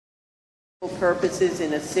purposes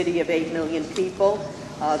in a city of 8 million people.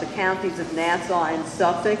 The counties of Nassau and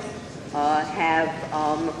Suffolk have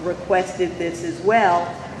requested this as well,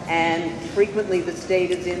 and frequently the state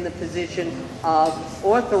is in the position of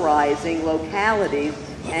authorizing localities,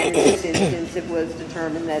 and in this instance it was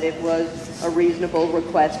determined that it was a reasonable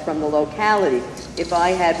request from the locality. If I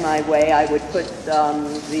had my way, I would put some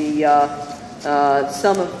of the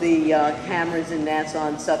cameras in Nassau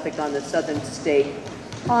and Suffolk on the Southern State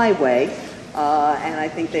Highway, and I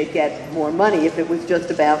think they'd get more money if it was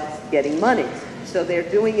just about getting money. So they're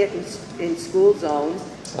doing it in school zones,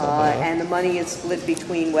 and the money is split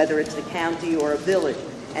between whether it's the county or a village.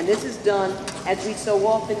 And this is done, as we so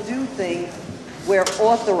often do things, we're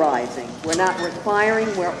authorizing. We're not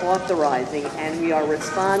requiring, we're authorizing, and we are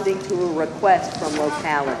responding to a request from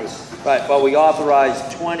locality. Right, but we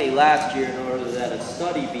authorized 20 last year in order that a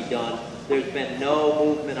study be done. There's been no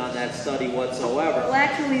movement on that study whatsoever. Well,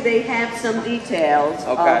 actually, they have some details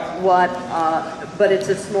of what, but it's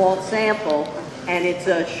a small sample, and it's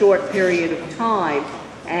a short period of time,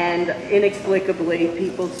 and inexplicably,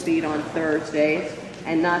 people speed on Thursdays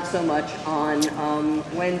and not so much on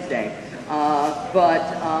Wednesday.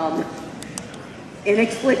 But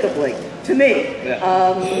inexplicably, to me,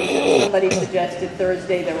 somebody suggested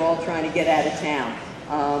Thursday, they're all trying to get out of town.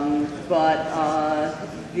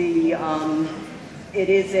 It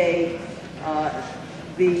is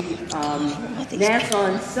the Nassau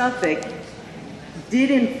and Suffolk did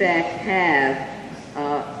in fact have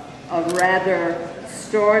a rather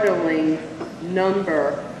startling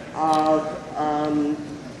number of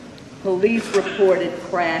police-reported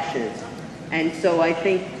crashes. And so I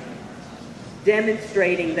think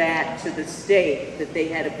demonstrating that to the state, that they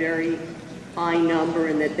had a very high number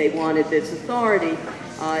and that they wanted this authority,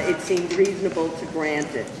 it seemed reasonable to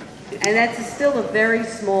grant it. And that's still a very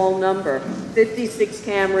small number. 56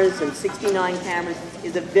 cameras and 69 cameras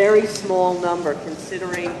is a very small number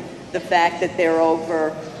considering the fact that they're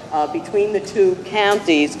over, between the two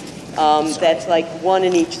counties, that's like one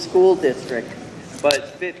in each school district. But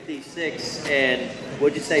 56 and,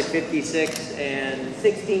 what'd you say, 56 and?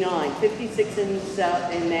 69. 56 in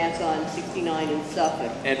Nassau and 69 in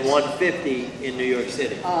Suffolk. And 150 in New York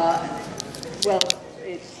City? Well,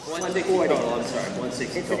 it's 140. Total, I'm sorry,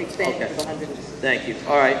 160 It's an expansion of 100. Thank you.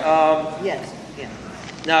 All right. Yes, yeah.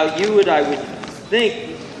 Now, I would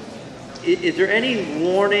think, is there any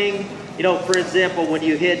warning? You know, for example, when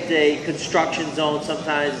you hit a construction zone,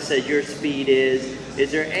 sometimes it says your speed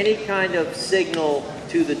is there any kind of signal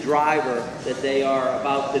to the driver that they are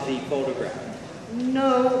about to be photographed?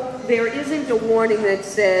 No, there isn't a warning that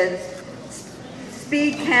says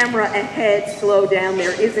speed camera ahead, slow down.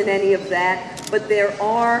 There isn't any of that, but there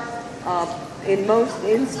are, in most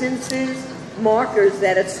instances, markers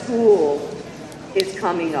that a school is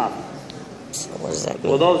coming up. What does that mean?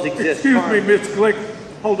 Well, those exist. Excuse me, Ms. Glick.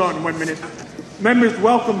 Hold on 1 minute. Members,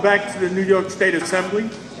 welcome back to the New York State Assembly.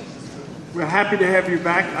 We're happy to have you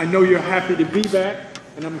back. I know you're happy to be back,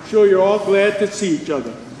 and I'm sure you're all glad to see each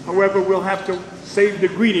other. However, we'll have to save the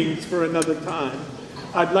greetings for another time.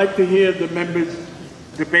 I'd like to hear the members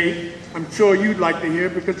debate. I'm sure you'd like to hear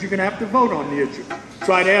because you're going to have to vote on the issue.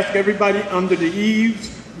 So I'd ask everybody under the eaves,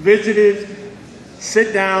 visitors,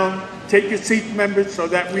 sit down, take your seats, members, so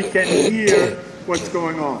that we can hear what's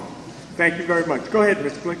going on. Thank you very much. Go ahead,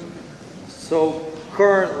 Ms. Glick. So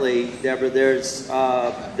currently, Deborah,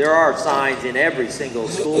 there are signs in every single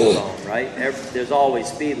school zone, right? There's always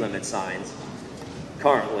speed limit signs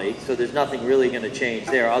currently, so there's nothing really going to change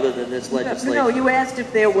there other than this legislation. No, you asked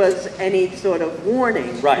if there was any sort of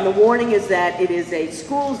warning. Right. And the warning is that it is a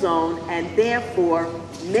school zone, and therefore,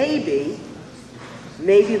 maybe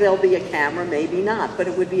there'll be a camera, maybe not, but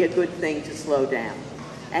it would be a good thing to slow down.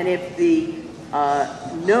 And if the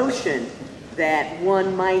notion that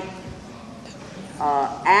one might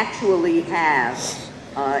actually have,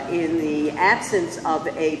 in the absence of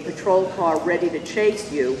a patrol car ready to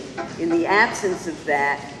chase you, in the absence of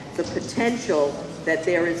that, the potential that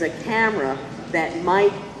there is a camera that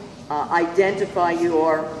might identify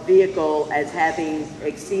your vehicle as having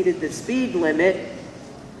exceeded the speed limit,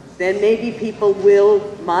 then maybe people will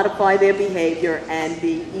modify their behavior and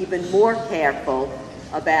be even more careful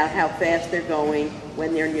about how fast they're going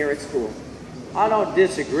when they're near a school. I don't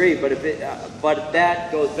disagree, but but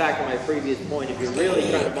that goes back to my previous point. If you're really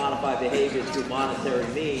trying to modify behavior through monetary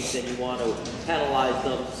means, then you want to penalize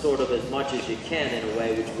them sort of as much as you can in a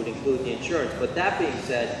way, which would include the insurance. But that being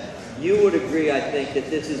said, you would agree, I think, that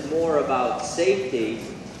this is more about safety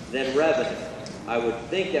than revenue. I would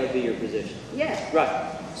think that would be your position. Yes.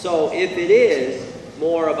 Right. So if it is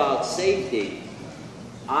more about safety,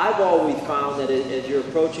 I've always found that as you're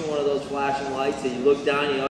approaching one of those flashing lights, that you look down, you